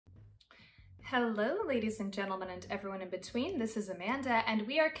Hello, ladies and gentlemen, and everyone in between. This is Amanda, and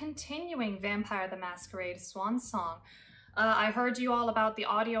we are continuing Vampire the Masquerade Swansong. I heard you all about the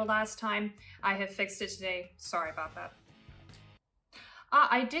audio last time. I have fixed it today. Sorry about that.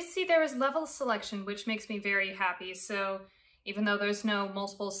 I did see there was level selection, which makes me very happy. So even though there's no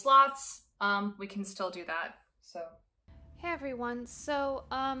multiple slots, we can still do that. So. Hey everyone. So,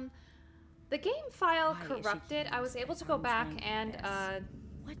 the game file corrupted. I was able to go back and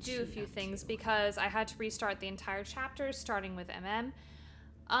do a few things because I had to restart the entire chapter starting with MM.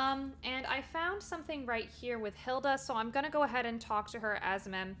 And I found something right here with Hilda, so I'm gonna go ahead and talk to her as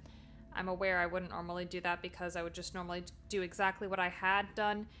MM. I'm aware I wouldn't normally do that because I would just normally do exactly what I had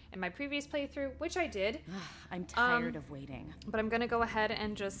done in my previous playthrough, which I did. I'm tired of waiting. But I'm gonna go ahead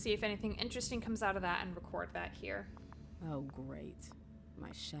and just see if anything interesting comes out of that and record that here. Oh, great.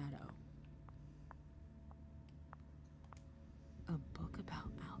 My shadow. A book about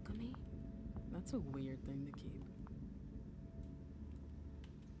alchemy? That's a weird thing to keep.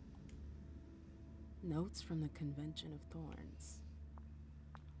 Notes from the Convention of Thorns.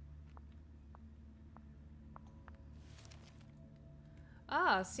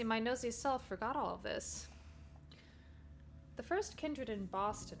 Ah, see, my nosy self forgot all of this. The first kindred in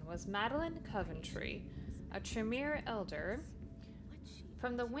Boston was Madeline Coventry, a Tremere elder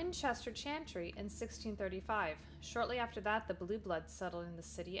from the Winchester Chantry in 1635. Shortly after that, the Blue Bloods settled in the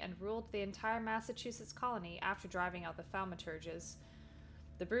city and ruled the entire Massachusetts colony after driving out the Thaumaturges.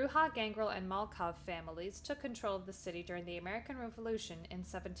 The Bruja, Gangrel, and Malkov families took control of the city during the American Revolution in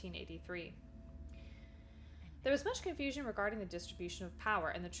 1783. There was much confusion regarding the distribution of power,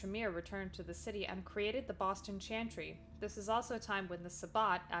 and the Tremere returned to the city and created the Boston Chantry. This is also a time when the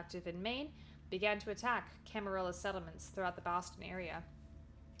Sabbat, active in Maine, began to attack Camarilla settlements throughout the Boston area.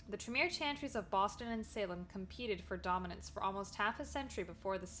 The Tremere chantries of Boston and Salem competed for dominance for almost half a century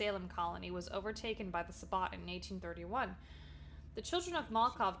before the Salem colony was overtaken by the Sabbat in 1831. The children of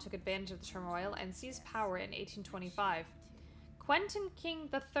Malkov took advantage of the turmoil and seized power in 1825. Quentin King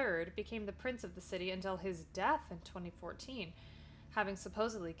III became the prince of the city until his death in 2014, having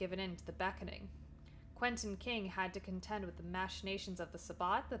supposedly given in to the beckoning. Quentin King had to contend with the machinations of the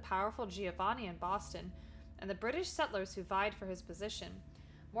Sabbat, the powerful Giovanni in Boston, and the British settlers who vied for his position.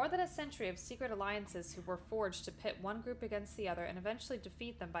 More than a century of secret alliances who were forged to pit one group against the other and eventually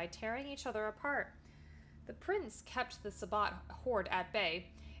defeat them by tearing each other apart. The prince kept the Sabbat horde at bay,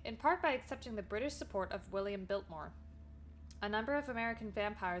 in part by accepting the British support of William Biltmore. A number of American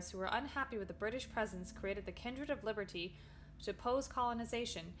vampires who were unhappy with the British presence created the Kindred of Liberty to oppose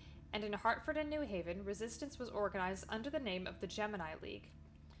colonization, and in Hartford and New Haven, resistance was organized under the name of the Gemini League.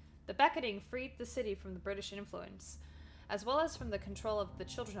 The beckoning freed the city from the British influence, as well as from the control of the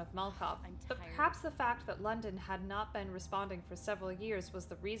children of Malkov, but perhaps the fact that London had not been responding for several years was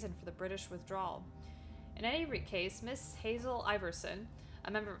the reason for the British withdrawal. In any case, Miss Hazel Iverson,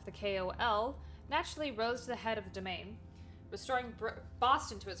 a member of the KOL, naturally rose to the head of the domain, restoring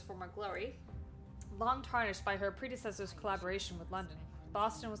Boston to its former glory, long tarnished by her predecessor's collaboration with London.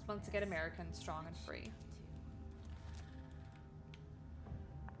 Boston was once again American, strong and free.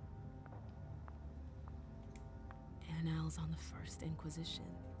 Annals on the First Inquisition.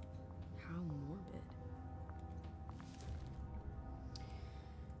 How morbid.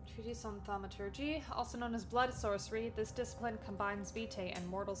 Treatise on Thaumaturgy, also known as blood sorcery. This discipline combines vitae and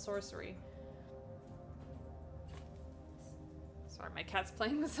mortal sorcery. Sorry, my cat's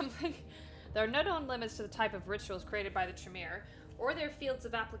playing with something. There are no known limits to the type of rituals created by the Tremere, or their fields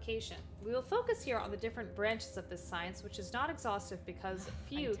of application. We will focus here on the different branches of this science, which is not exhaustive because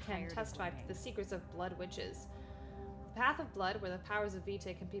few can testify to the secrets of blood witches. The path of blood, where the powers of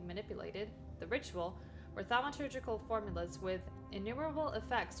vitae can be manipulated. The ritual, where thaumaturgical formulas with innumerable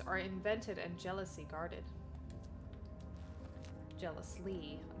effects are invented and jealously guarded.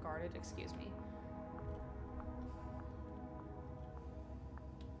 Excuse me.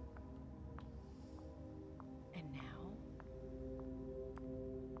 And now?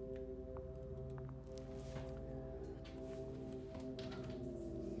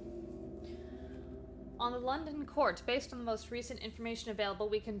 On the London court, based on the most recent information available,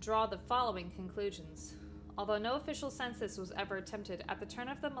 we can draw the following conclusions. Although no official census was ever attempted at the turn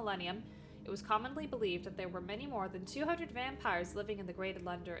of the millennium, it was commonly believed that there were many more than 200 vampires living in the Greater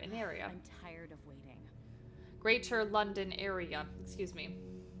London area. I'm tired of waiting. Greater London area, excuse me.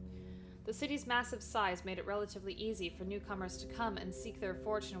 The city's massive size made it relatively easy for newcomers to come and seek their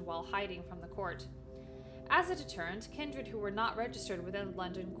fortune while hiding from the court. As a deterrent, kindred who were not registered within the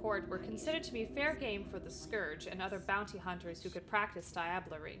London court were considered to be fair game for the Scourge and other bounty hunters who could practice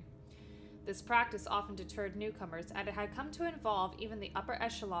diablerie. This practice often deterred newcomers, and it had come to involve even the upper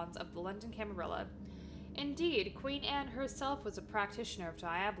echelons of the London Camarilla. Indeed, Queen Anne herself was a practitioner of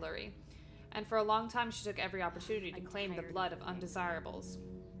diablerie, and for a long time she took every opportunity to claim the blood of undesirables.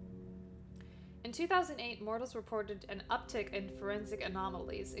 In 2008, mortals reported an uptick in forensic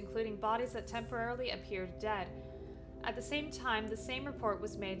anomalies, including bodies that temporarily appeared dead. At the same time, the same report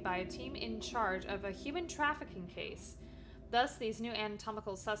was made by a team in charge of a human trafficking case. Thus, these new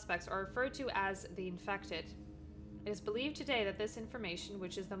anatomical suspects are referred to as the infected. It is believed today that this information,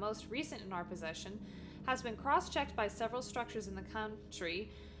 which is the most recent in our possession, has been cross-checked by several structures in the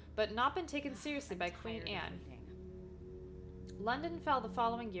country, but not been taken seriously by Queen Anne. London fell the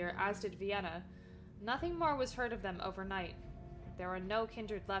following year, as did Vienna. Nothing more was heard of them overnight. There are no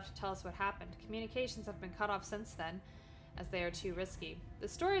kindred left to tell us what happened. Communications have been cut off since then, as they are too risky. The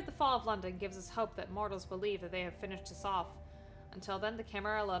story of the fall of London gives us hope that mortals believe that they have finished us off. Until then, the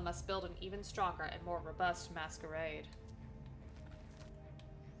Camarilla must build an even stronger and more robust masquerade.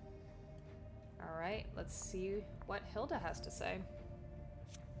 Alright, let's see what Hilda has to say.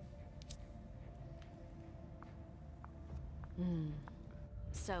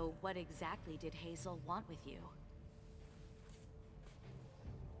 So, what exactly did Hazel want with you?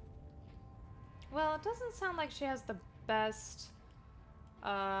 Well, it doesn't sound like she has the best...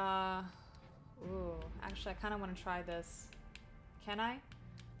 Ooh, actually, I kind of want to try this. Can I?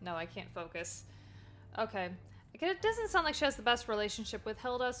 No, I can't focus. Okay. It doesn't sound like she has the best relationship with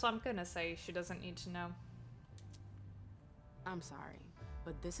Hilda, so I'm gonna say she doesn't need to know. I'm sorry,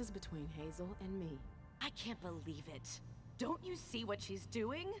 but this is between Hazel and me. I can't believe it. Don't you see what she's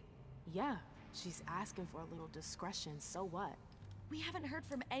doing? Yeah, she's asking for a little discretion, so what? We haven't heard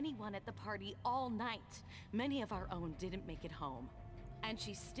from anyone at the party all night. Many of our own didn't make it home. And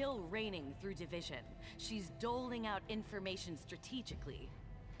she's still reigning through division. She's doling out information strategically.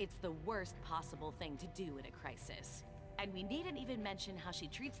 It's the worst possible thing to do in a crisis. And we needn't even mention how she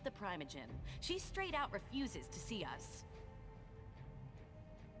treats the Primogen. She straight out refuses to see us.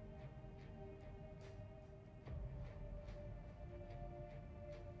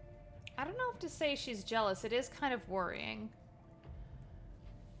 I don't know if to say she's jealous. It is kind of worrying.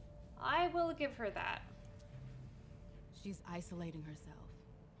 I will give her that. She's isolating herself.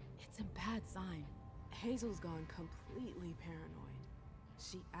 It's a bad sign. Hazel's gone completely paranoid.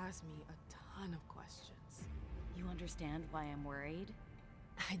 She asked me a ton of questions. You understand why I'm worried?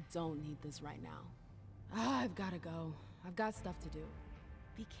 I don't need this right now. I've gotta go. I've got stuff to do.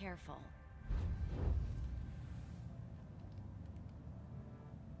 Be careful.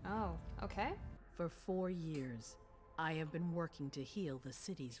 Oh, okay. For 4 years, I have been working to heal the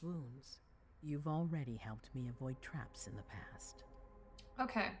city's wounds. You've already helped me avoid traps in the past.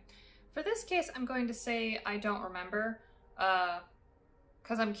 Okay. For this case, I'm going to say I don't remember,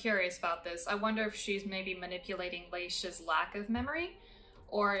 because I'm curious about this. I wonder if she's maybe manipulating Leysha's lack of memory,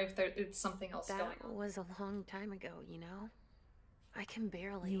 or if it's something else going on. That was a long time ago, you know? I can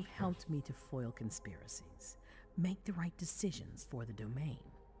barely... You've helped me to foil conspiracies, make the right decisions for the domain.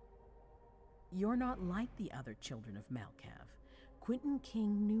 You're not like the other children of Malkav. Quentin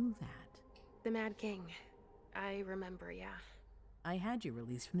King knew that. The Mad King. I remember, yeah. I had you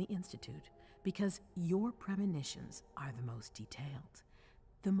released from the Institute because your premonitions are the most detailed,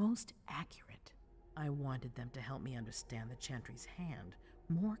 the most accurate. I wanted them to help me understand the Chantry's hand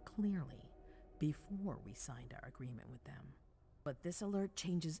more clearly before we signed our agreement with them. But this alert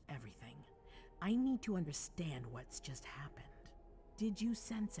changes everything. I need to understand what's just happened. Did you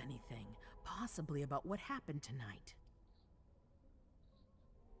sense anything, possibly about what happened tonight?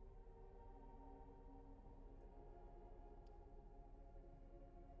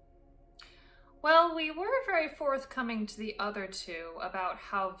 Well, we were very forthcoming to the other two about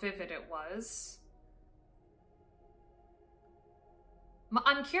how vivid it was.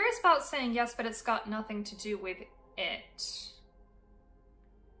 I'm curious about saying yes, but it's got nothing to do with it.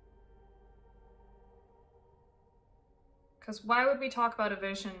 Because why would we talk about a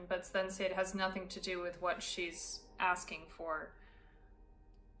vision, but then say it has nothing to do with what she's asking for?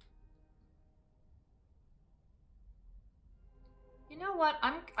 You know what?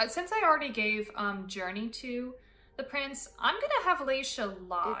 Since I already gave Journey to the prince, I'm gonna have Leysha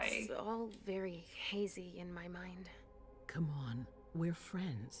lie. It's all very hazy in my mind. Come on, we're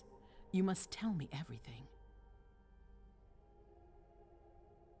friends. You must tell me everything.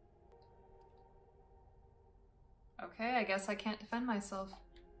 Okay, I guess I can't defend myself.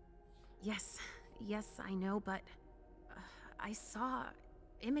 Yes, I know, but I saw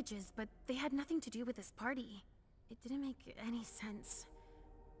images, but they had nothing to do with this party. It didn't make any sense.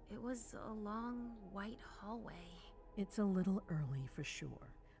 It was a long, white hallway. It's a little early for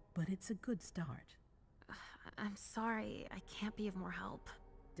sure, but it's a good start. I'm sorry, I can't be of more help.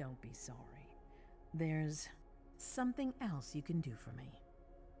 Don't be sorry. There's something else you can do for me.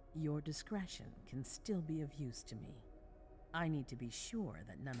 Your discretion can still be of use to me. I need to be sure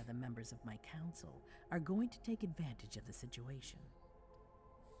that none of the members of my council are going to take advantage of the situation.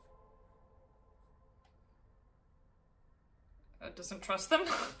 Doesn't trust them?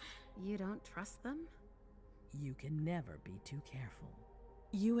 You don't trust them? You can never be too careful.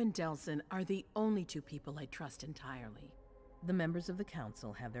 You and Delson are the only two people I trust entirely. The members of the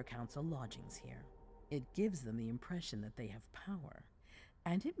council have their council lodgings here. It gives them the impression that they have power,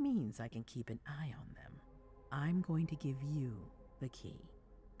 and it means I can keep an eye on them. I'm going to give you the key.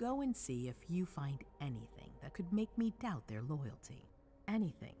 Go and see if you find anything that could make me doubt their loyalty.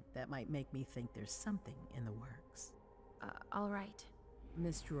 Anything that might make me think there's something in the works. All right.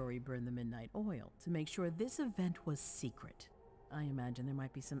 Miss Drury burned the midnight oil to make sure this event was secret. I imagine there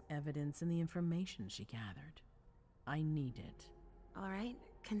might be some evidence in the information she gathered. I need it. All right,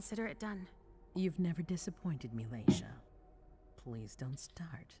 consider it done. You've never disappointed me, Leysha. Please don't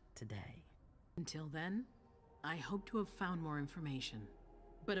start today. Until then, I hope to have found more information.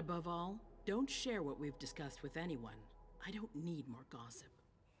 But above all, don't share what we've discussed with anyone. I don't need more gossip.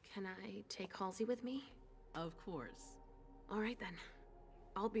 Can I take Halsey with me? Of course. All right then.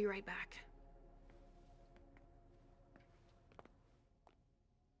 I'll be right back.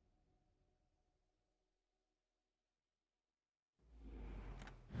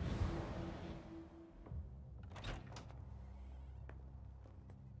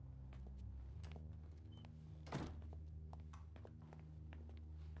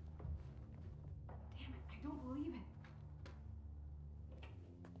 Damn it, I don't believe it.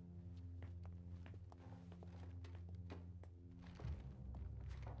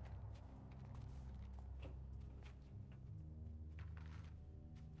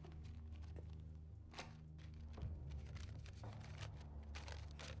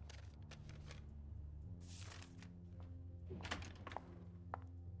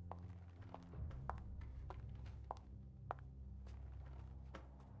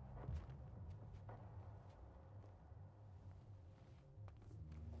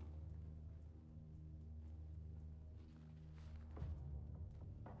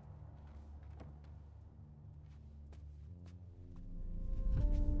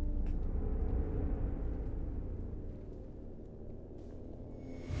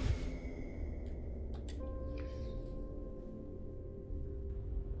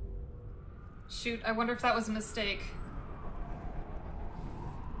 Shoot, I wonder if that was a mistake.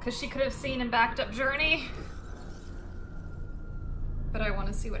 Because she could have seen and backed up Journey. But I want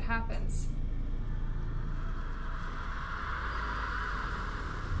to see what happens.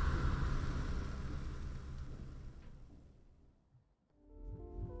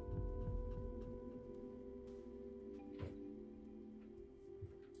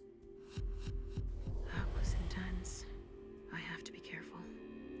 That was intense. I have to be careful.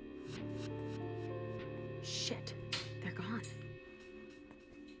 Shit, they're gone.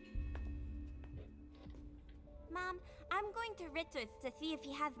 Mom, I'm going to Ritz's to see if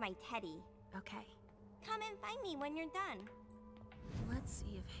he has my teddy. Okay, Come and find me when you're done. let's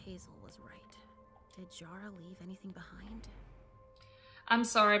see if Hazel was right. Did Jara leave anything behind? I'm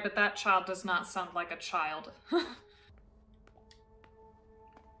sorry, but that child does not sound like a child.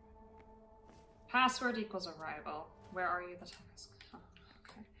 Password equals arrival. Where are you? The task. Oh,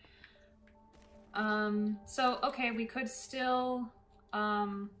 okay. So, okay, we could still,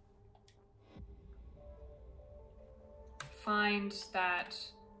 find that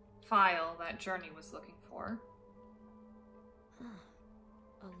file that Journey was looking for. Huh.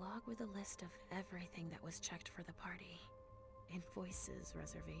 A log with a list of everything that was checked for the party. Invoices,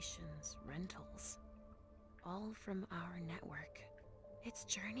 reservations, rentals. All from our network. It's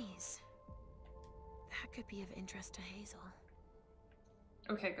Journey's. That could be of interest to Hazel.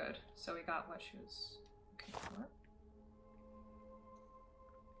 Okay, good. So we got what she was looking for.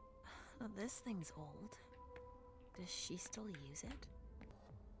 This thing's old. Does she still use it?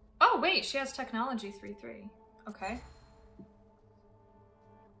 Oh, wait, she has technology 3.3. Okay.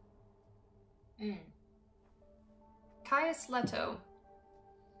 Caius Leto.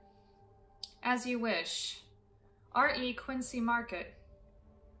 As you wish. R.E. Quincy Market.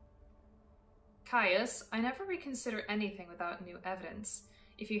 Caius, I never reconsider anything without new evidence.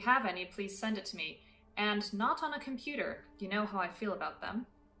 If you have any, please send it to me. And not on a computer. You know how I feel about them.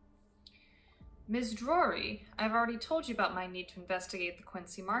 Ms. Drury, I've already told you about my need to investigate the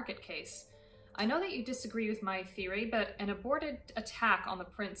Quincy Market case. I know that you disagree with my theory, but an aborted attack on the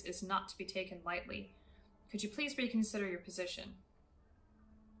prince is not to be taken lightly. Could you please reconsider your position?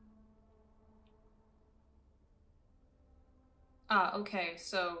 Okay,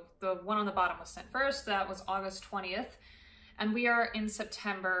 so the one on the bottom was sent first. That was August 20th. And we are in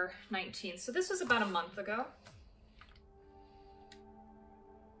September 19th. So this was about a month ago.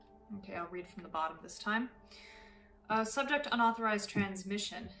 Okay, I'll read from the bottom this time. Subject unauthorized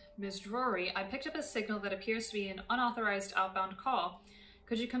transmission. Ms. Drury, I picked up a signal that appears to be an unauthorized outbound call.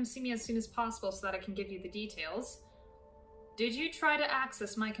 Could you come see me as soon as possible so that I can give you the details? Did you try to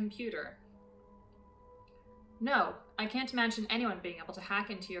access my computer? No, I can't imagine anyone being able to hack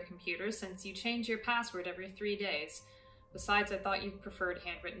into your computer since you change your password every 3 days. Besides, I thought you preferred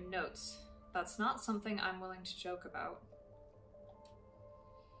handwritten notes. That's not something I'm willing to joke about.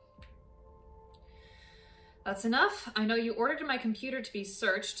 That's enough. I know you ordered my computer to be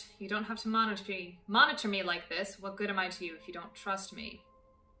searched. You don't have to monitor me like this. What good am I to you if you don't trust me?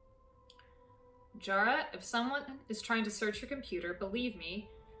 Jara, if someone is trying to search your computer, believe me,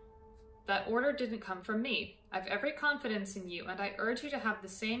 that order didn't come from me. I've every confidence in you, and I urge you to have the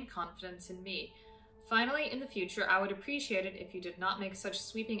same confidence in me. Finally, in the future, I would appreciate it if you did not make such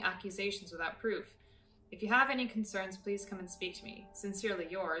sweeping accusations without proof. If you have any concerns, please come and speak to me. Sincerely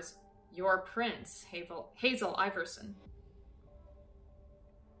yours, your Prince, Hazel Iverson.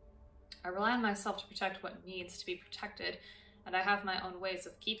 I rely on myself to protect what needs to be protected, and I have my own ways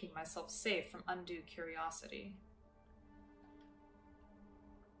of keeping myself safe from undue curiosity.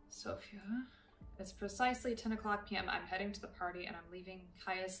 Sophia. It's precisely 10 o'clock p.m. I'm heading to the party, and I'm leaving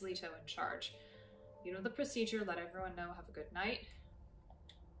Caius Leto in charge. You know the procedure. Let everyone know. Have a good night.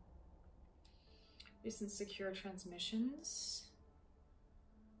 Recent secure transmissions.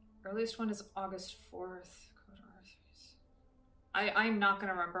 Earliest one is August 4th. Code R3s. I'm not going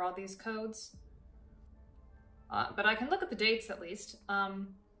to remember all these codes. But I can look at the dates at least.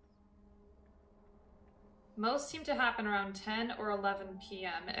 Most seem to happen around 10 or 11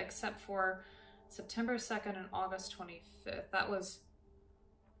 p.m. except for September 2nd and August 25th. That was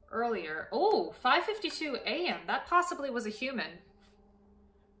earlier. Oh, 5:52 a.m. That possibly was a human.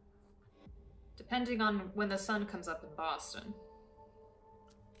 Depending on when the sun comes up in Boston.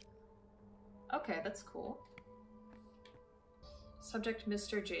 Okay, that's cool. Subject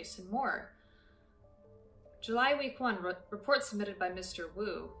Mr. Jason Moore. July week 1, report submitted by Mr.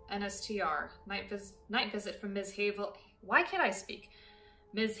 Wu, NSTR. Night visit from Ms. Havel. Why can't I speak?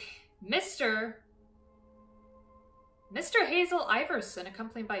 Mr. Hazel Iverson,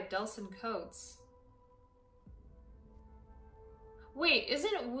 accompanied by Delson Coates. Wait,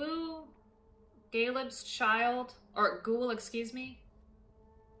 isn't Wu Galeb's child? Or Ghoul, excuse me?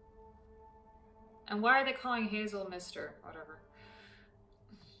 And why are they calling Hazel Mr.? Whatever.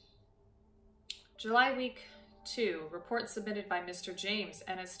 July week 2, report submitted by Mr. James,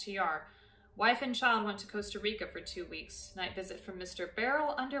 NSTR. Wife and child went to Costa Rica for 2 weeks. Night visit from Mr.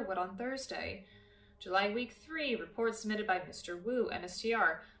 Beryl Underwood on Thursday. July week 3, report submitted by Mr. Wu,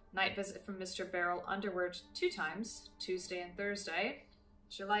 NSTR. Night visit from Mr. Beryl Underwood 2 times, Tuesday and Thursday.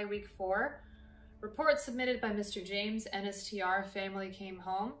 July week 4, report submitted by Mr. James, NSTR. Family came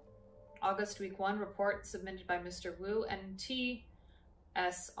home. August week 1, report submitted by Mr. Wu and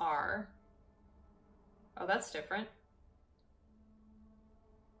TSR. Oh, that's different.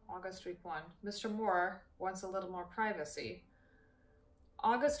 August week 1. Mr. Moore wants a little more privacy.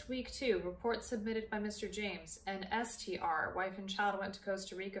 August week 2, report submitted by Mr. James and STR. Wife and child went to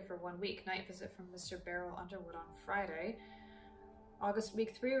Costa Rica for 1 week. Night visit from Mr. Beryl Underwood on Friday. August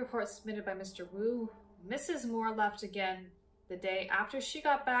week 3, report submitted by Mr. Wu. Mrs. Moore left again the day after she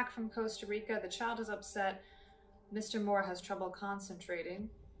got back from Costa Rica. The child is upset. Mr. Moore has trouble concentrating.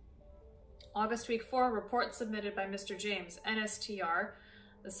 August week 4, report submitted by Mr. James, NSTR.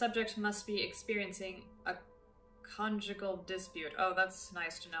 The subject must be experiencing a conjugal dispute. Oh, that's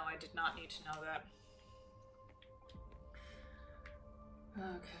nice to know. I did not need to know that.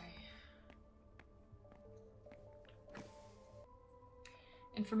 Okay.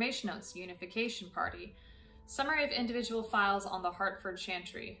 Information notes, Unification Party. Summary of individual files on the Hartford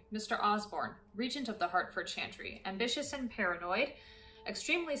Chantry. Mr. Osborne, Regent of the Hartford Chantry, ambitious and paranoid,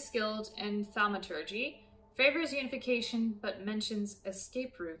 extremely skilled in thaumaturgy, favors unification but mentions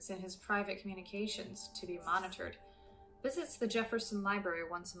escape routes in his private communications to be monitored, visits the Jefferson Library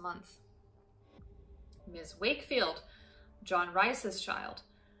once a month. Ms. Wakefield, John Rice's child.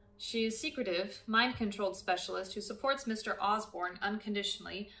 She is secretive, mind-controlled specialist who supports Mr. Osborne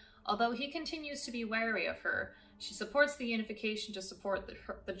unconditionally, although he continues to be wary of her. She supports the unification to support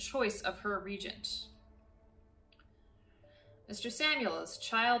the choice of her regent. Mr. Samuels,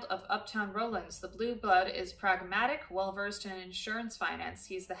 child of Uptown Rowlands, the blue blood, is pragmatic, well-versed in insurance finance.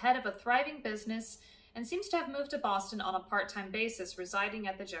 He is the head of a thriving business and seems to have moved to Boston on a part-time basis, residing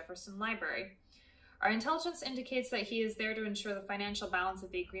at the Jefferson Library. Our intelligence indicates that he is there to ensure the financial balance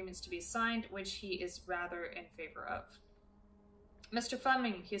of the agreements to be signed, which he is rather in favor of. Mr.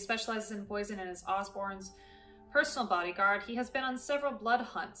 Fleming, he specializes in poison and is Osborne's personal bodyguard. He has been on several blood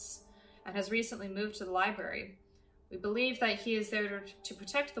hunts and has recently moved to the library. We believe that he is there to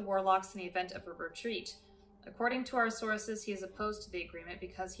protect the warlocks in the event of a retreat. According to our sources, he is opposed to the agreement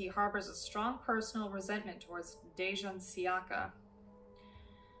because he harbors a strong personal resentment towards Dejan Siaka.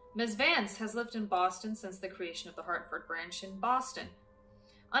 Ms. Vance has lived in Boston since the creation of the Hartford branch in Boston.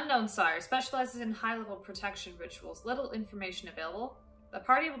 Unknown sire, specializes in high-level protection rituals. Little information available. The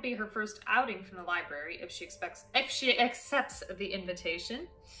party will be her first outing from the library if she accepts the invitation.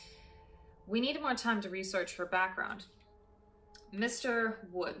 We need more time to research her background. Mr.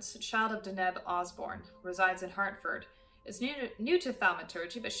 Woods, child of Deneb Osborne, resides in Hartford, is new to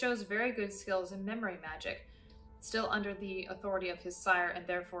thaumaturgy but shows very good skills in memory magic. Still under the authority of his sire and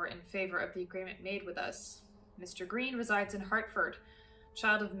therefore in favor of the agreement made with us. Mr. Green resides in Hartford,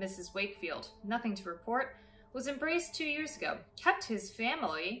 child of Mrs. Wakefield. Nothing to report. Was embraced 2 years ago. Kept his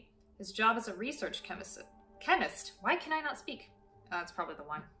family. His job as a research chemist. Why can I not speak? That's probably the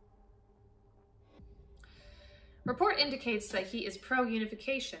one. Report indicates that he is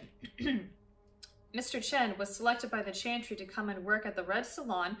pro-unification. Mr. Chen was selected by the Chantry to come and work at the Red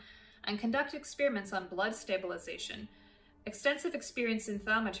Salon and conduct experiments on blood stabilization. Extensive experience in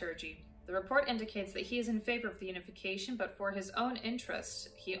thaumaturgy. The report indicates that he is in favor of the unification, but for his own interest,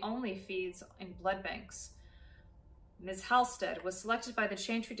 he only feeds in blood banks. Ms. Halstead was selected by the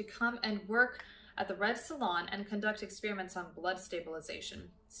Chantry to come and work at the Red Salon and conduct experiments on blood stabilization,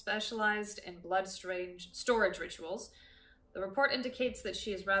 specialized in blood storage rituals. The report indicates that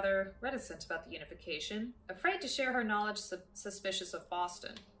she is rather reticent about the unification, afraid to share her knowledge, suspicious of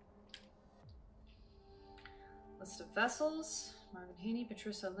Boston. List of vessels: Marvin Haney,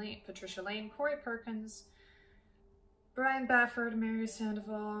 Patricia Lane, Corey Perkins, Brian Bafford, Mary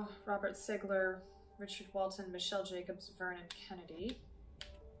Sandoval, Robert Sigler, Richard Walton, Michelle Jacobs, Vernon Kennedy.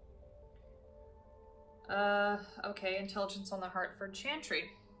 Okay, intelligence on the Hartford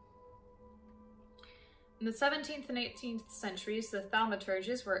Chantry. In the 17th and 18th centuries, the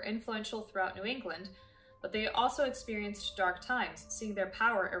thaumaturges were influential throughout New England, but they also experienced dark times, seeing their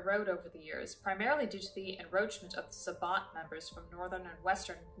power erode over the years, primarily due to the encroachment of the Sabbat members from northern and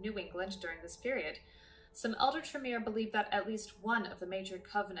western New England during this period. Some Elder Tremere believe that at least one of the major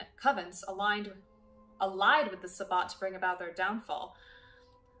covens allied with the Sabbat to bring about their downfall,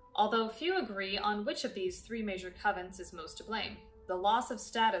 although few agree on which of these three major covens is most to blame. The loss of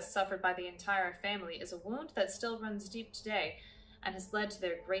status suffered by the entire family is a wound that still runs deep today, and has led to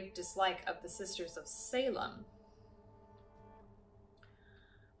their great dislike of the Sisters of Salem.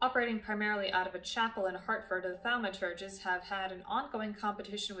 Operating primarily out of a chapel in Hartford, the thaumaturges have had an ongoing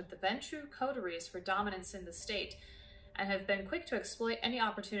competition with the Ventru coteries for dominance in the state, and have been quick to exploit any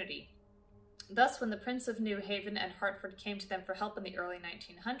opportunity. Thus, when the Prince of New Haven and Hartford came to them for help in the early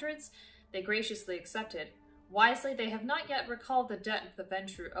 1900s, they graciously accepted. Wisely, they have not yet recalled the debt the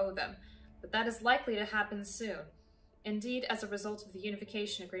Ventru owe them, but that is likely to happen soon. Indeed, as a result of the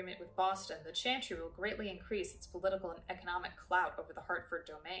unification agreement with Boston, the Chantry will greatly increase its political and economic clout over the Hartford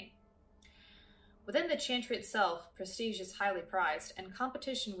domain. Within the Chantry itself, prestige is highly prized, and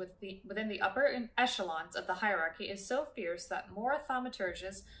competition within the upper echelons of the hierarchy is so fierce that more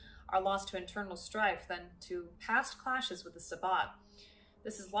thaumaturges are lost to internal strife than to past clashes with the Sabbat.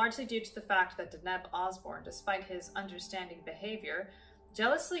 This is largely due to the fact that Deneb Osborne, despite his understanding behavior,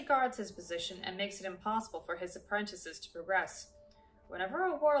 jealously guards his position and makes it impossible for his apprentices to progress. Whenever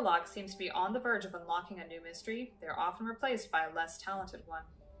a warlock seems to be on the verge of unlocking a new mystery, they are often replaced by a less talented one.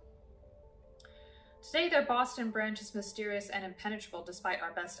 Today, their Boston branch is mysterious and impenetrable despite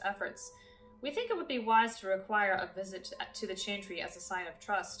our best efforts. We think it would be wise to require a visit to the Chantry as a sign of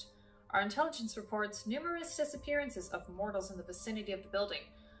trust. Our intelligence reports numerous disappearances of mortals in the vicinity of the building,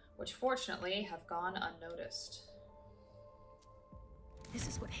 which fortunately have gone unnoticed. This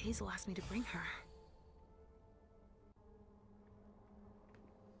is what Hazel asked me to bring her.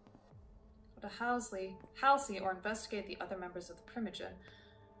 Go to Halsey or investigate the other members of the Primogen.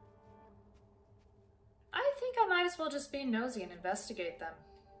 I think I might as well just be nosy and investigate them.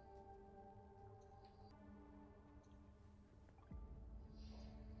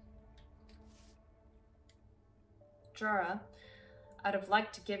 Jara, I'd have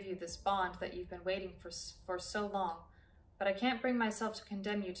liked to give you this bond that you've been waiting for so long, but I can't bring myself to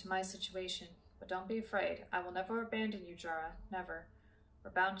condemn you to my situation. But don't be afraid. I will never abandon you, Jara. Never. We're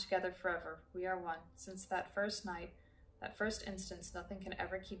bound together forever. We are one. Since that first night, that first instance, nothing can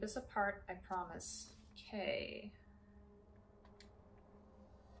ever keep us apart, I promise. Okay.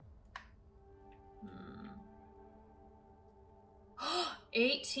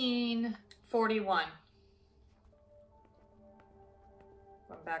 1841.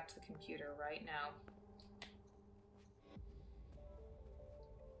 Going back to the computer right now.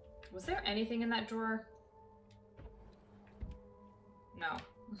 Was there anything in that drawer? No.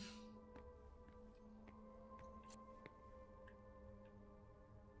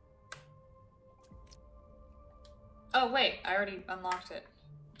 Oh wait, I already unlocked it.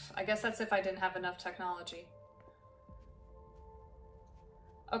 I guess that's if I didn't have enough technology.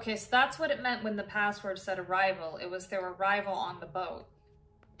 Okay, so that's what it meant when the password said arrival. It was their arrival on the boat.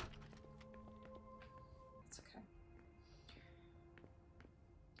 It's okay.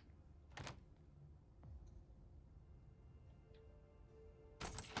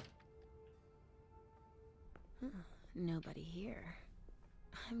 Nobody here.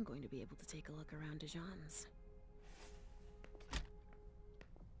 I'm going to be able to take a look around Dijon's.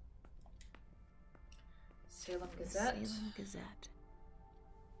 Salem Gazette. Salem Gazette.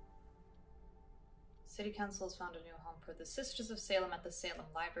 City Council has found a new home for the Sisters of Salem at the Salem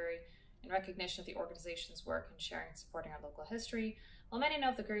Library in recognition of the organization's work in sharing and supporting our local history. While many know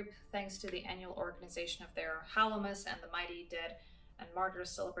of the group thanks to the annual organization of their Hallowmas and the Mighty Dead and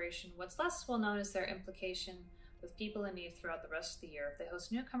Martyrs celebration, what's less well known is their implication with people in need throughout the rest of the year. They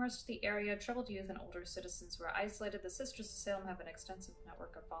host newcomers to the area, troubled youth, and older citizens who are isolated. The Sisters of Salem have an extensive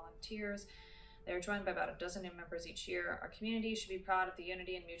network of volunteers. They are joined by about a dozen new members each year. Our community should be proud of the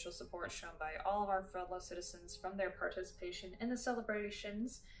unity and mutual support shown by all of our fellow citizens, from their participation in the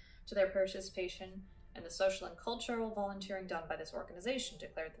celebrations to their participation in the social and cultural volunteering done by this organization,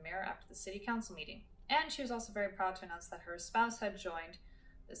 declared the mayor after the city council meeting. And she was also very proud to announce that her spouse had joined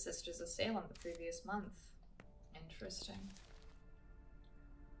the Sisters of Salem the previous month. Interesting.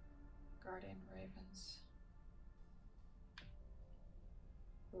 Guardian Ravens.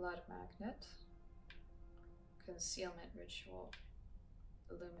 Blood Magnet. Concealment Ritual.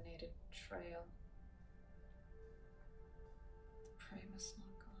 Illuminated Trail. The prey must not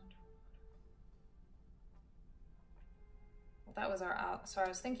go underwater. Well, that was our out. So I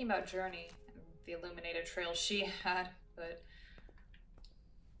was thinking about Journey and the illuminated trail she had, but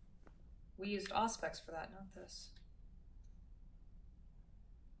we used Auspex for that, not this.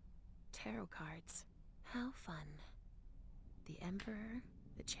 Tarot cards. How fun. The Emperor,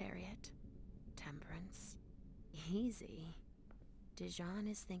 the Chariot, Temperance. Easy. Dijon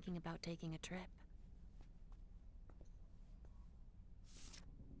is thinking about taking a trip.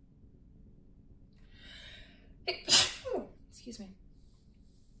 Excuse me.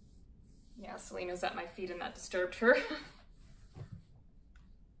 Yeah, Selena's at my feet and that disturbed her.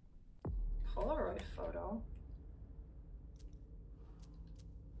 Polaroid photo.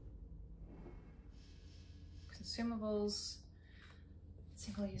 Consumables.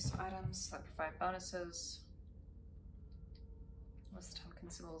 Single-use items that provide bonuses. Most of the time,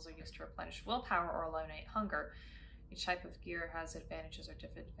 consumables are used to replenish willpower or eliminate hunger. Each type of gear has advantages or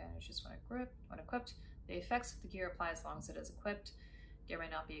disadvantages when equipped. The effects of the gear apply as long as it is equipped. Gear may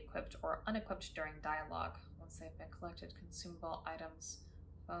not be equipped or unequipped during dialogue. Once they have been collected, consumable items,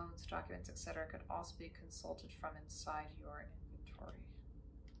 phones, documents, etc. could also be consulted from inside your inventory.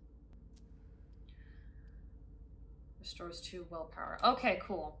 Restores 2 willpower. Okay,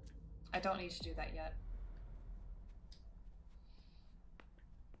 cool. I don't need to do that yet.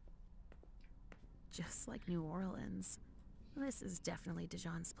 Just like New Orleans. This is definitely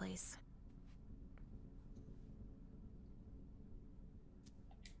Dijon's place.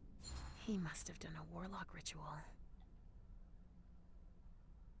 He must have done a warlock ritual.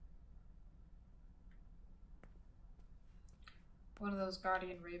 One of those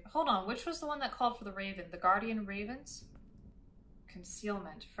Guardian Ravens. Hold on, which was the one that called for the Raven? The Guardian Ravens?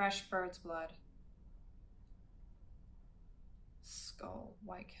 Concealment. Fresh bird's blood. Skull.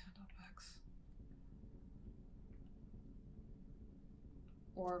 White candle wax.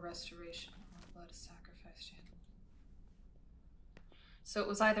 Or restoration. Or blood is sacrificed. So it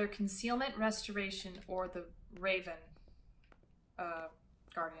was either concealment, restoration, or the Raven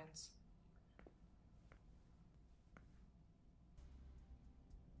Guardians.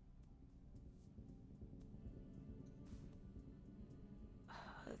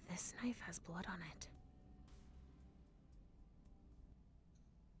 This knife has blood on it.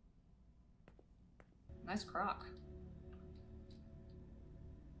 Nice crock.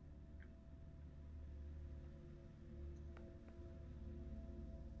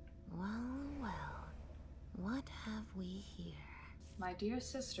 Well, well. What have we here? My dear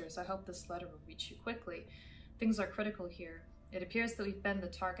sisters, I hope this letter will reach you quickly. Things are critical here. It appears that we've been the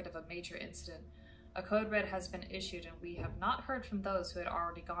target of a major incident. A code red has been issued, and we have not heard from those who had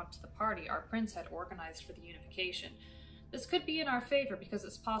already gone to the party our prince had organized for the unification. This could be in our favor because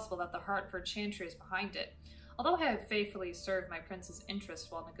it's possible that the Hartford Chantry is behind it. Although I have faithfully served my prince's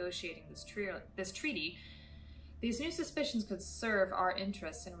interests while negotiating this treaty, these new suspicions could serve our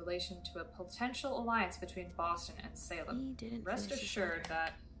interests in relation to a potential alliance between Boston and Salem. He didn't Rest finish his assured letter.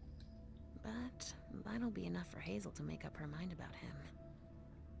 that... But that'll be enough for Hazel to make up her mind about him.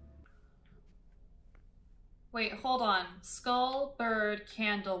 Wait, hold on. Skull, bird,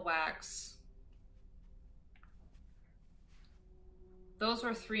 candle, wax. Those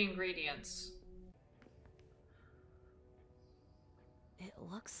were 3 ingredients. It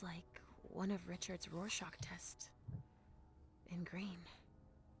looks like one of Richard's Rorschach tests. In green.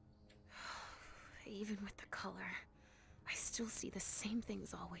 Even with the color, I still see the same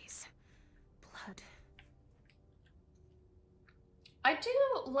things always. Blood. I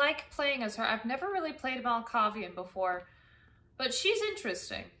do like playing as her. I've never really played Malkavian before, but she's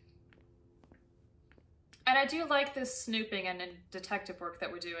interesting. And I do like this snooping and detective work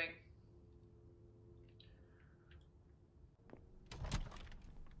that we're doing.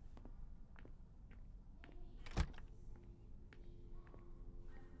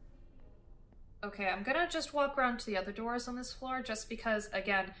 Okay, I'm gonna just walk around to the other doors on this floor just because,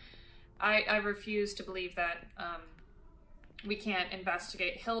 again, I refuse to believe that we can't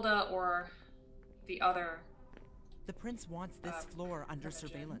investigate Hilda or the other. The prince wants this floor under Primogen.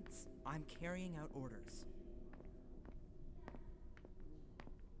 surveillance. I'm carrying out orders.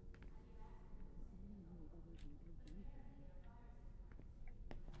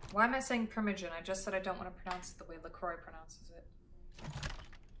 Why am I saying Primogen? I just said I don't want to pronounce it the way LaCroix pronounces it.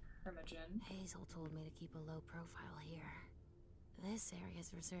 Primogen. Hazel told me to keep a low profile here. This area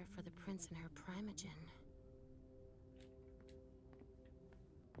is reserved for the prince and her Primogen.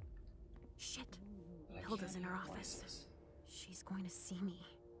 Shit. But I Hilda's can't in her hear office. voices. She's going to see me.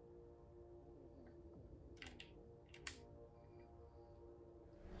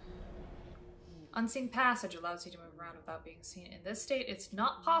 Unseen passage allows you to move around without being seen. In this state, it's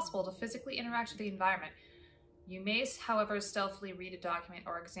not possible to physically interact with the environment. You may, however, stealthily read a document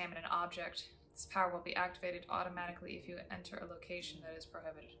or examine an object. This power will be activated automatically if you enter a location that is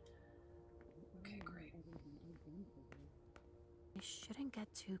prohibited. Okay, great. I shouldn't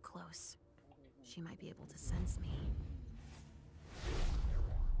get too close. She might be able to sense me.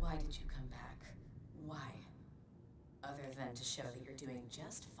 Why did you come back? Why? Other than to show that you're doing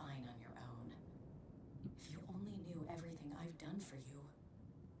just fine on your own. If you only knew everything I've done for you.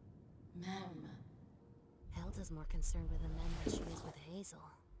 Ma'am. Hilda's more concerned with the men than she is with Hazel.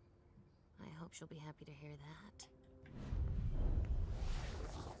 I hope she'll be happy to hear that.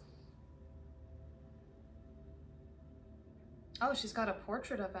 Oh, she's got a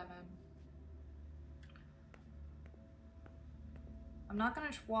portrait of MM. I'm not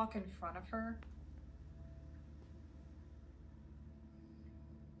gonna walk in front of her.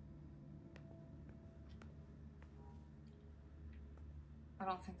 I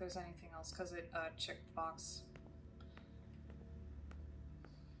don't think there's anything else because it checked the box.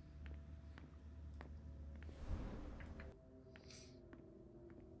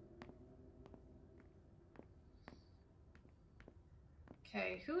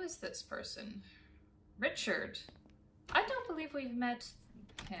 Okay, who is this person? Richard. I don't believe we've met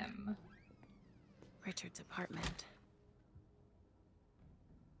him. Richard's apartment.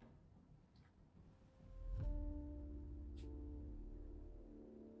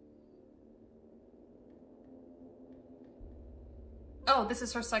 Oh, this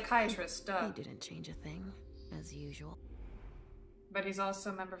is her psychiatrist, duh. He didn't change a thing, as usual. But he's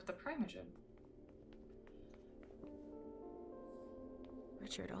also a member of the Primogen.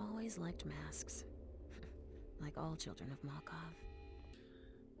 Richard always liked masks. Like all children of Malkov.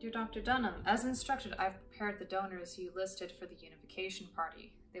 Dear Dr. Dunham, as instructed, I've prepared the donors you listed for the unification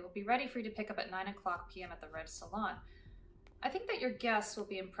party. They will be ready for you to pick up at 9 p.m. at the Red Salon. I think that your guests will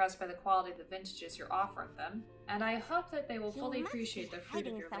be impressed by the quality of the vintages you're offering them, and I hope that they will fully appreciate the fruit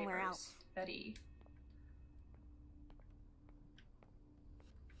of your labors. Betty.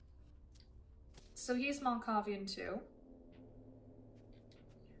 So he's Malkavian too.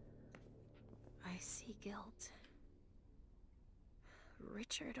 I see guilt.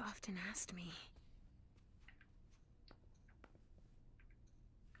 Richard often asked me.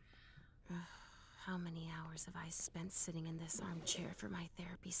 How many hours have I spent sitting in this armchair for my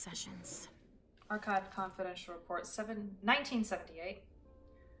therapy sessions? Archived Confidential Report 1978.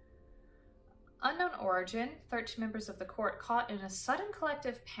 Unknown origin, 13 members of the court caught in a sudden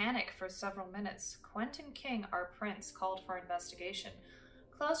collective panic for several minutes. Quentin King, our prince, called for investigation.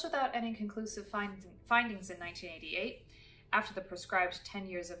 Closed without any conclusive findings in 1988, after the prescribed 10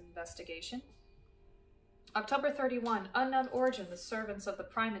 years of investigation. October 31, unknown origin, the servants of the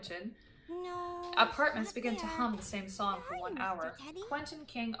Primogen. No. Apartments not begin to there. hum the same song for Hi, 1 Mr. hour. Teddy. Quentin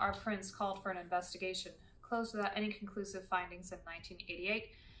King, our prince, called for an investigation. Closed without any conclusive findings in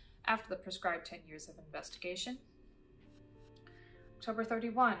 1988, after the prescribed 10 years of investigation. October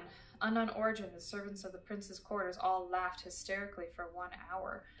 31, unknown origin, the servants of the prince's quarters all laughed hysterically for 1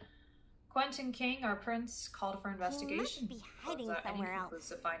 hour. Quentin King, our prince, called for investigation. He must be hiding Closed without any somewhere else.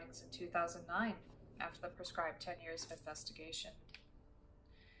 conclusive findings in 2009, after the prescribed 10 years of investigation.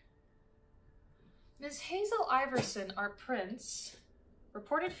 Ms. Hazel Iverson, our prince,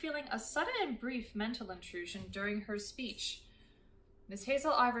 reported feeling a sudden and brief mental intrusion during her speech. Ms.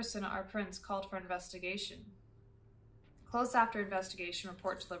 Hazel Iverson, our prince, called for investigation. Closed after investigation,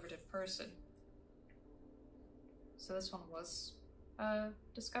 report delivered in person. So this one was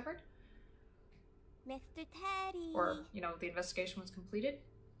discovered? Mr. Teddy. Or, you know, the investigation was completed.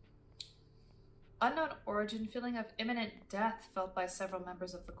 Unknown origin, feeling of imminent death felt by several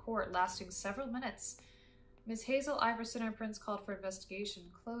members of the court, lasting several minutes. Ms. Hazel Iverson, our prince, called for investigation.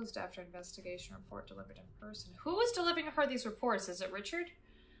 Closed after investigation, report delivered in person. Who was delivering her these reports? Is it Richard?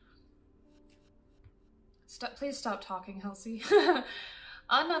 Please stop talking, Halsey.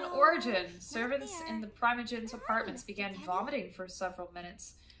 Unknown origin. Servants in the Primogen's apartments began vomiting for several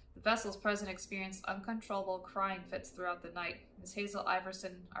minutes. The vessels present experienced uncontrollable crying fits throughout the night. Ms. Hazel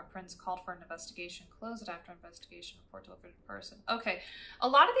Iverson, our prince, called for an investigation. Closed after investigation, report delivered in person. Okay, a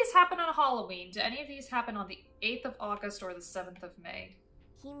lot of these happen on Halloween. Do any of these happen on the 8th of August or the 7th of May?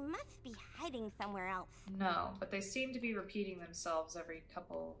 He must be hiding somewhere else. No, but they seem to be repeating themselves every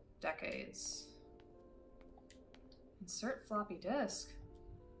couple decades. Insert floppy disk.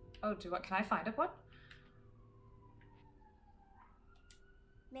 Oh, can I find one?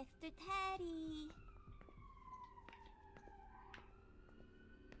 Mr. Teddy.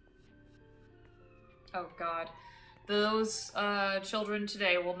 Oh god. Those children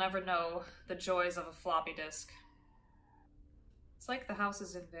today will never know the joys of a floppy disk. It's like the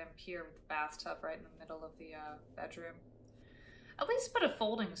houses in Vampire with the bathtub right in the middle of the bedroom. At least put a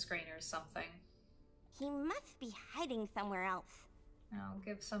folding screen or something. He must be hiding somewhere else. I'll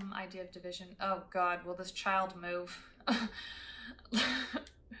give some idea of division. Oh god, will this child move?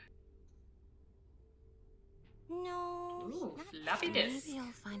 No. Ooh, not floppy there. disk. Maybe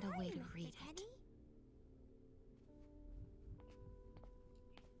I'll find a way to Mr. read it. Teddy?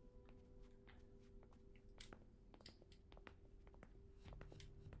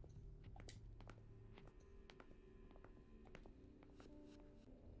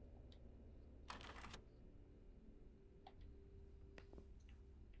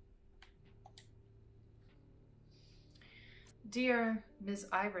 Dear Ms.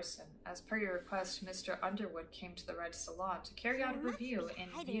 Iverson, as per your request, Mr. Underwood came to the Red Salon to carry out a review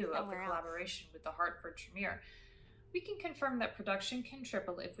in view of the collaboration with the Hartford Tremere. We can confirm that production can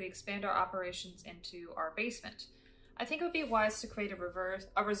triple if we expand our operations into our basement. I think it would be wise to create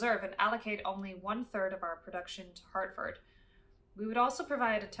a reserve and allocate only 1/3 of our production to Hartford. We would also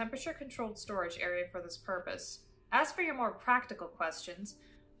provide a temperature-controlled storage area for this purpose. As for your more practical questions,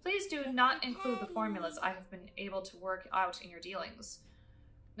 please do not include the formulas I have been able to work out in your dealings.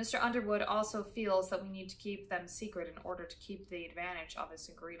 Mr. Underwood also feels that we need to keep them secret in order to keep the advantage on this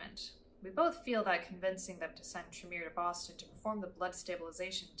agreement. We both feel that convincing them to send Tremere to Boston to perform the blood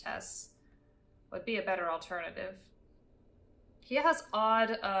stabilization tests would be a better alternative. He has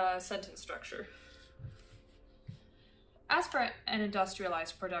odd sentence structure. As for an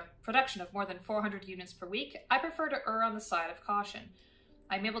industrialized production of more than 400 units per week, I prefer to err on the side of caution.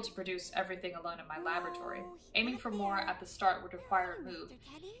 I'm able to produce everything alone in my laboratory. Aiming for more at the start would require a move,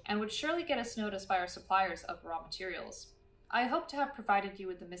 and would surely get us noticed by our suppliers of raw materials. I hope to have provided you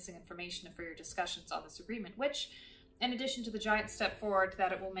with the missing information for your discussions on this agreement, which, in addition to the giant step forward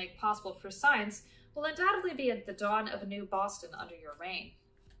that it will make possible for science, will undoubtedly be at the dawn of a new Boston under your reign.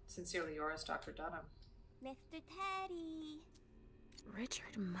 Sincerely yours, Dr. Dunham. Mr. Teddy.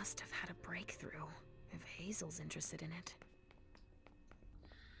 Richard must have had a breakthrough, if Hazel's interested in it.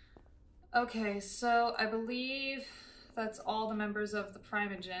 Okay, so I believe that's all the members of the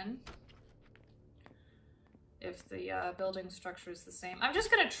Primogen. If the building structure is the same. I'm just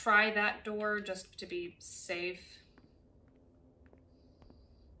gonna try that door just to be safe.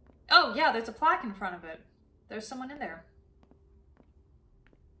 Oh yeah, there's a plaque in front of it. There's someone in there.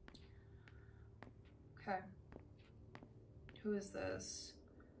 Okay. Who is this?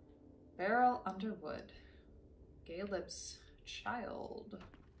 Beryl Underwood. Caleb's child.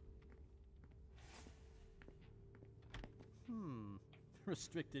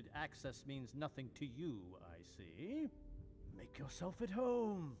 Restricted access means nothing to you, I see. Make yourself at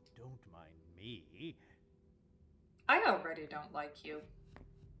home. Don't mind me. I already don't like you.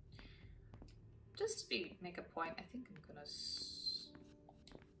 Just to make a point, I think I'm gonna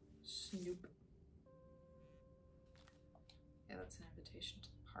snoop. Yeah, that's an invitation to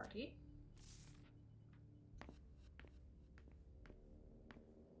the party.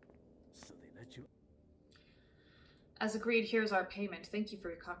 So they let you. As agreed, here's our payment. Thank you for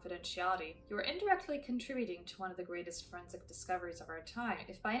your confidentiality. You are indirectly contributing to one of the greatest forensic discoveries of our time.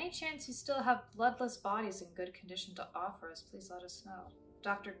 If by any chance you still have bloodless bodies in good condition to offer us, please let us know.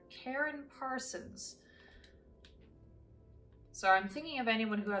 Dr. Karen Parsons. Sorry, I'm thinking of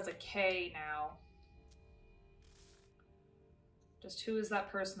anyone who has a K now. Just who is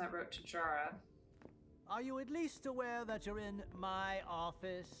that person that wrote to Jara? Are you at least aware that you're in my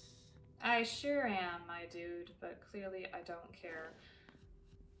office? I sure am, my dude, but clearly I don't care.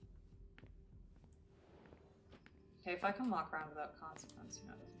 Okay, if I can walk around without consequence, you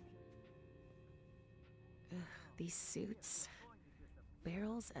know, it doesn't matter. Ugh, these suits.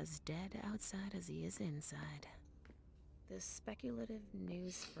 Barrel's as dead outside as he is inside. The speculative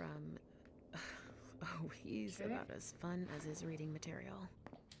news from... Oh, he's about as fun as his reading material.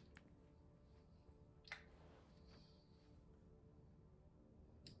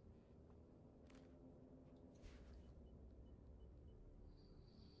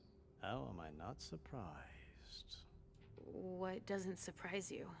 How am I not surprised? What doesn't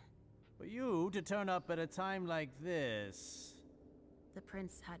surprise you? For you to turn up at a time like this. The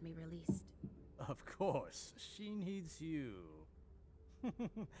prince had me released. Of course, she needs you.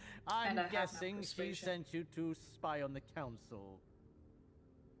 I'm guessing she sent you to spy on the council.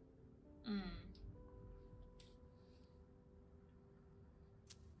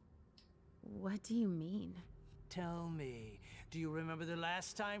 What do you mean? Tell me, do you remember the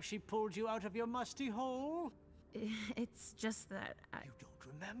last time she pulled you out of your musty hole? It's just that You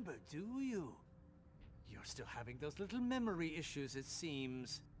don't remember, do you? You're still having those little memory issues, it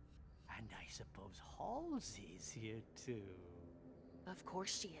seems. And I suppose Halsey's here too. Of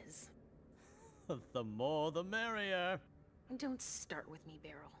course she is. The more the merrier. Don't start with me,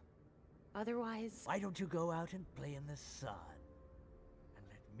 Beryl. Otherwise... Why don't you go out and play in the sun? And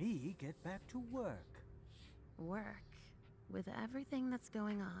let me get back to work. Work? With everything that's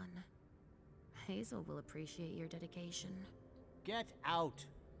going on, Hazel will appreciate your dedication. Get out,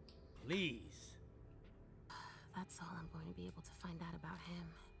 please. That's all I'm going to be able to find out about him.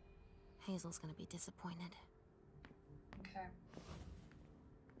 Hazel's gonna be disappointed. Okay.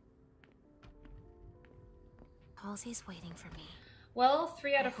 Halsey's waiting for me. Well,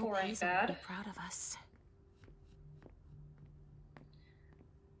 3 out of 4 ain't Hazel will bad. be proud of us.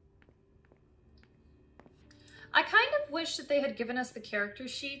 I kind of wish that they had given us the character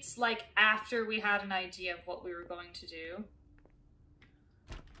sheets, like, after we had an idea of what we were going to do.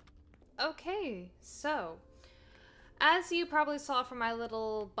 Okay, so, as you probably saw from my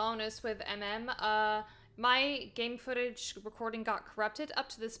little bonus with MM, my game footage recording got corrupted up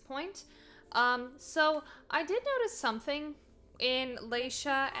to this point. So I did notice something in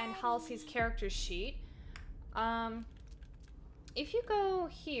Leysha and Halsey's character sheet. If you go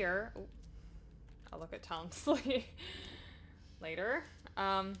here... I'll look at Townsley later.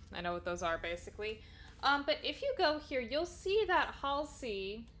 I know what those are, basically. But if you go here, you'll see that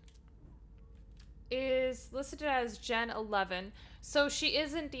Halsey is listed as Gen 11, so she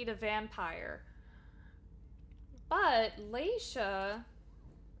is indeed a vampire. But Leysha,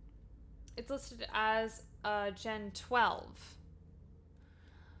 it's listed as Gen 12.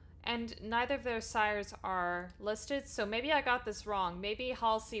 And neither of their sires are listed, so maybe I got this wrong. Maybe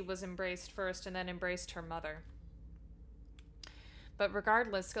Halsey was embraced first and then embraced her mother. But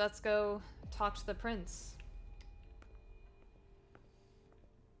regardless, let's go talk to the prince.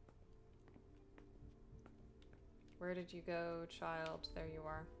 Where did you go, child? There you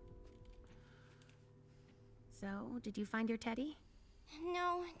are. So, did you find your teddy?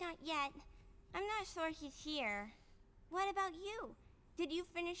 No, not yet. I'm not sure he's here. What about you? Did you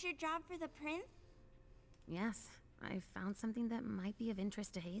finish your job for the prince? Yes, I found something that might be of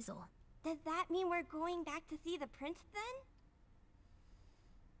interest to Hazel. Does that mean we're going back to see the prince then?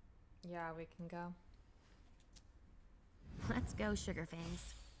 Yeah, we can go. Let's go,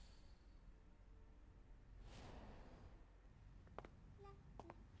 Sugarfangs.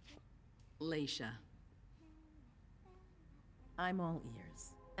 Leysha. I'm all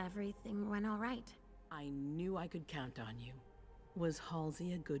ears. Everything went all right. I knew I could count on you. Was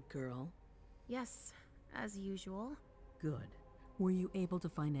Halsey a good girl? Yes, as usual. Good. Were you able to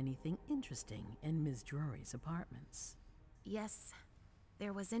find anything interesting in Ms. Drury's apartments? Yes.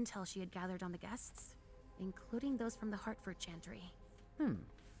 There was intel she had gathered on the guests, including those from the Hartford Chantry.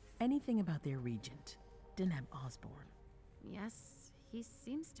 Anything about their regent? Deneb Osborne. Yes, he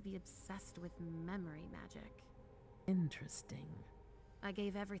seems to be obsessed with memory magic. Interesting. I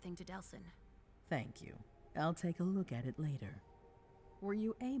gave everything to Delsin. Thank you. I'll take a look at it later. Were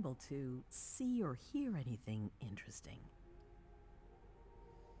you able to see or hear anything interesting?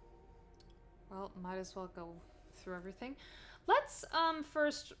 Well, might as well go through everything. Let's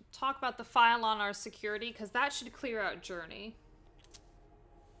first talk about the file on our security, because that should clear out Journey.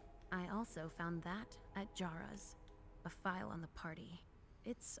 I also found that at Jara's. A file on the party.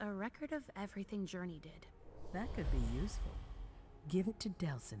 It's a record of everything Journey did. That could be useful. Give it to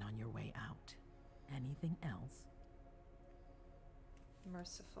Delsin on your way out. Anything else?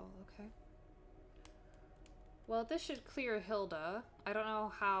 Merciful, okay. Well, this should clear Hilda. I don't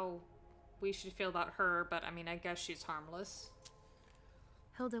know how we should feel about her, but I mean, I guess she's harmless.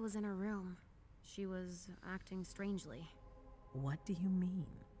 Hilda was in her room. She was acting strangely. What do you mean?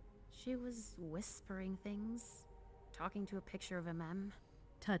 She was whispering things, talking to a picture of MM.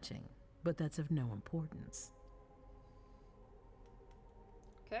 Touching, but that's of no importance.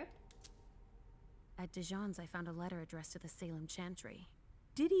 Okay. At Dijon's, I found a letter addressed to the Salem Chantry.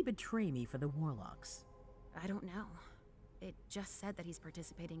 Did he betray me for the Warlocks? I don't know. It just said that he's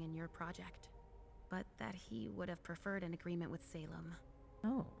participating in your project, but that he would have preferred an agreement with Salem.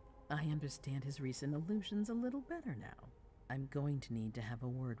 Oh, I understand his recent illusions a little better now. I'm going to need to have a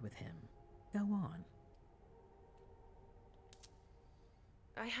word with him. Go on.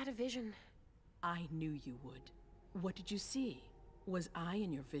 I had a vision. I knew you would. What did you see? Was I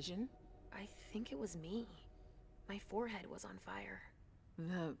in your vision? I think it was me. My forehead was on fire.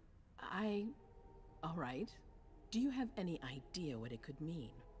 All right. Do you have any idea what it could mean?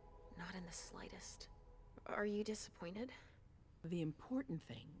 Not in the slightest. Are you disappointed? The important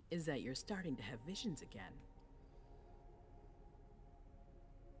thing is that you're starting to have visions again.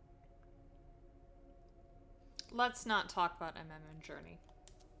 Let's not talk about MM and Journey.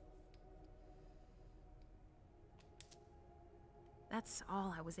 That's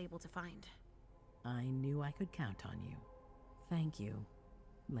all I was able to find. I knew I could count on you. Thank you,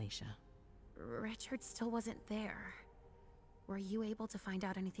 Leysha. Richard still wasn't there. Were you able to find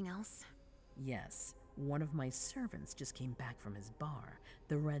out anything else? Yes, one of my servants just came back from his bar,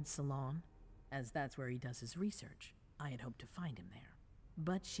 the Red Salon. As that's where he does his research, I had hoped to find him there.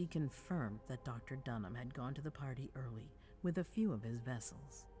 But she confirmed that Dr. Dunham had gone to the party early with a few of his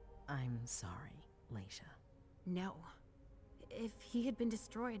vessels. I'm sorry, Leysha. No. If he had been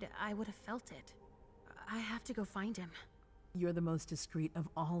destroyed, I would have felt it. I have to go find him. You're the most discreet of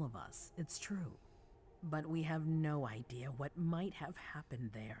all of us, it's true. But we have no idea what might have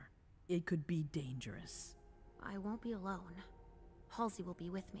happened there. It could be dangerous. I won't be alone. Halsey will be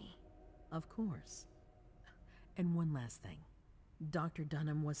with me. Of course. And one last thing. Dr.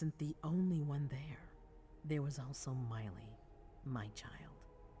 Dunham wasn't the only one there. There was also Miley, my child.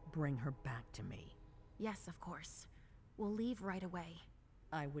 Bring her back to me. Yes, of course. We'll leave right away.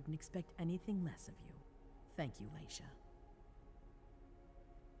 I wouldn't expect anything less of you. Thank you, Leysha.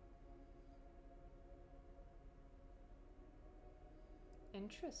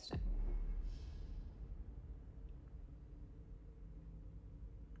 Interesting.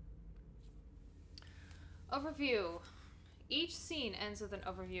 Overview. Each scene ends with an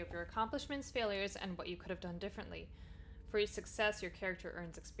overview of your accomplishments, failures, and what you could have done differently. For each success, your character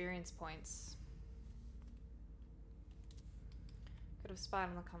earns experience points. Could have spied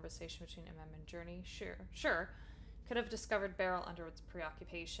on the conversation between MM and Journey. Sure. Could have discovered Beryl Underwood's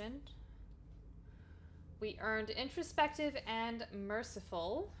preoccupation. We earned introspective and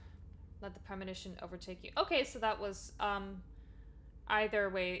merciful. Let the premonition overtake you. Okay, so that was, either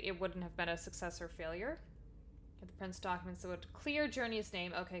way, it wouldn't have been a success or failure. Get the prince documents that would clear Journey's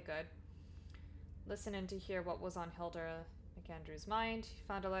name. Okay, good. Listen in to hear what was on Hilda McAndrew's mind. He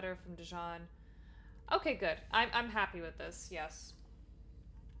found a letter from Dijon. Okay, good. I'm happy with this, yes.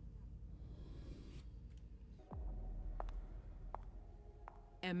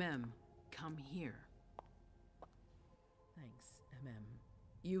 MM, come here. Thanks, MM.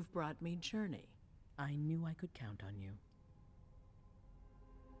 You've brought me Journey. I knew I could count on you.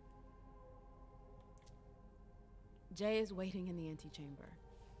 Jay is waiting in the antechamber.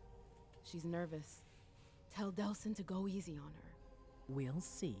 She's nervous. Tell Delsin to go easy on her. We'll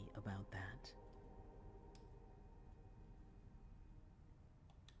see about that.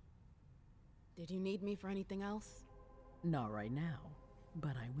 Did you need me for anything else? Not right now,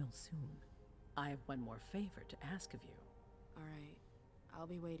 but I will soon. I have one more favor to ask of you. All right. I'll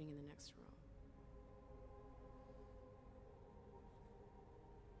be waiting in the next room.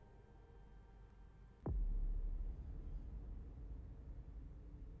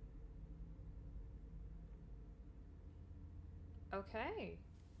 Okay.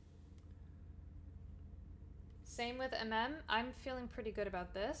 Same with MM. I'm feeling pretty good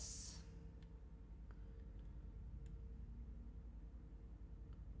about this.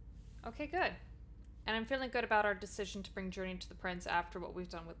 Okay, good. And I'm feeling good about our decision to bring Journey to the Prince after what we've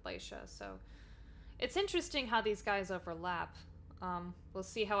done with Leysha. So it's interesting how these guys overlap. We'll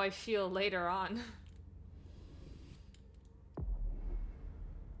see how I feel later on.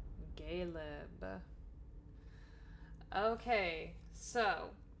 Caleb. Okay, so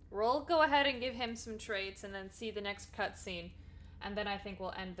we'll go ahead and give him some traits and then see the next cutscene. And then I think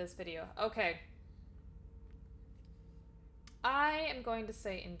we'll end this video. Okay. I am going to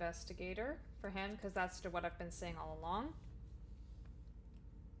say investigator for him because that's what I've been saying all along.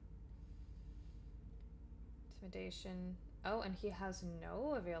 Intimidation. Oh, and he has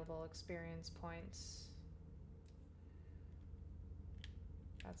no available experience points.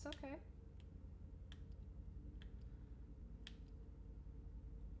 That's okay.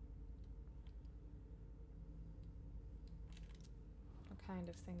 What kind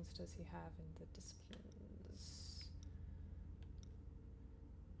of things does he have in the disciplines?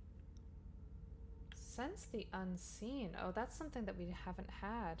 Sense the unseen. Oh, that's something that we haven't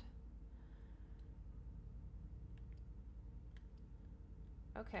had.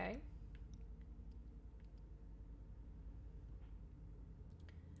 Okay.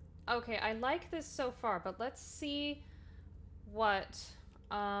 Okay, I like this so far, but let's see what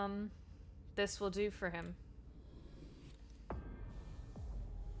this will do for him.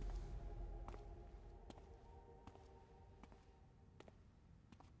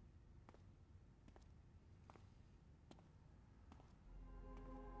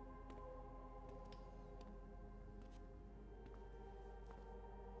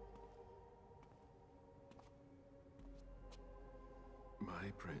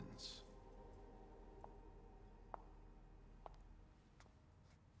 My prince.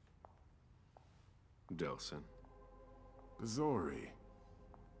 Delson. Zori.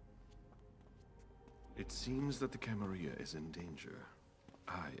 It seems that the Camarilla is in danger.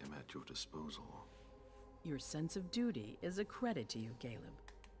 I am at your disposal. Your sense of duty is a credit to you, Caleb.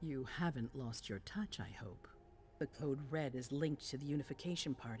 You haven't lost your touch, I hope. The Code Red is linked to the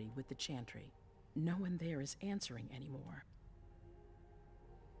Unification Party with the Chantry. No one there is answering anymore.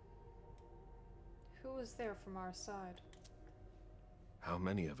 Who was there from our side? How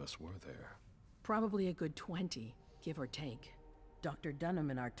many of us were there? Probably a good 20, give or take. Dr. Dunham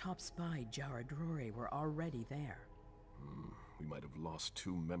and our top spy, Jara Drury, were already there. We might have lost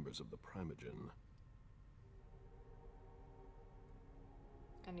 2 members of the Primogen.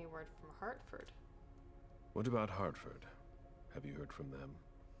 Any word from Hartford? What about Hartford? Have you heard from them?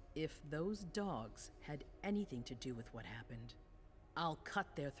 If those dogs had anything to do with what happened, I'll cut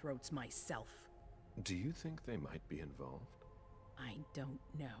their throats myself. Do you think they might be involved? I don't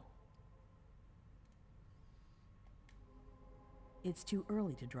know. It's too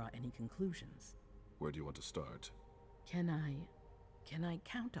early to draw any conclusions. Where do you want to start? Can I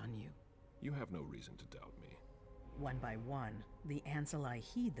count on you? You have no reason to doubt me. One by one, the Anseli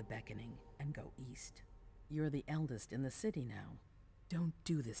heed the beckoning and go east. You're the eldest in the city now. Don't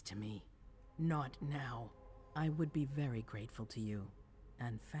do this to me. Not now. I would be very grateful to you.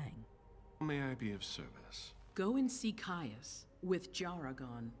 And Fang. May I be of service? Go and see Caius with Jara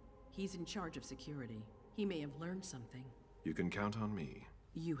gone. He's in charge of security. He may have learned something. You can count on me.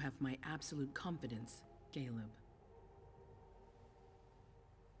 You have my absolute confidence, Caleb.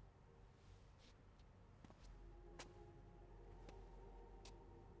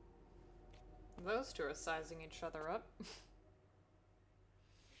 Those two are sizing each other up.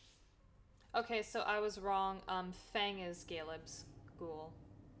 Okay, so I was wrong. Fang is Caleb's ghoul.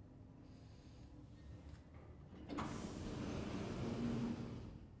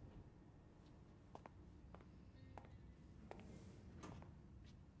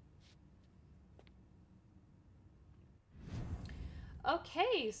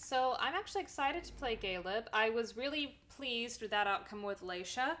 Okay, so I'm actually excited to play Caleb. I was really pleased with that outcome with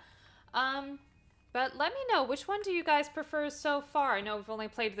Leysha. But let me know, which one do you guys prefer so far? I know we've only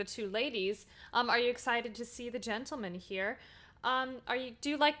played the 2 ladies. Are you excited to see the gentleman here? Do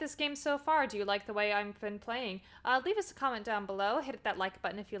you like this game so far? Do you like the way I've been playing? Leave us a comment down below. Hit that like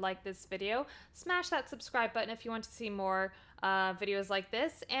button if you like this video. Smash that subscribe button if you want to see more videos like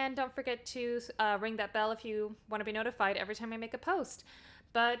this. And don't forget to ring that bell if you want to be notified every time I make a post.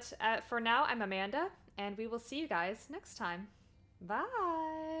 But for now, I'm Amanda, and we will see you guys next time.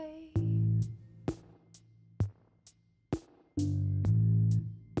 Bye!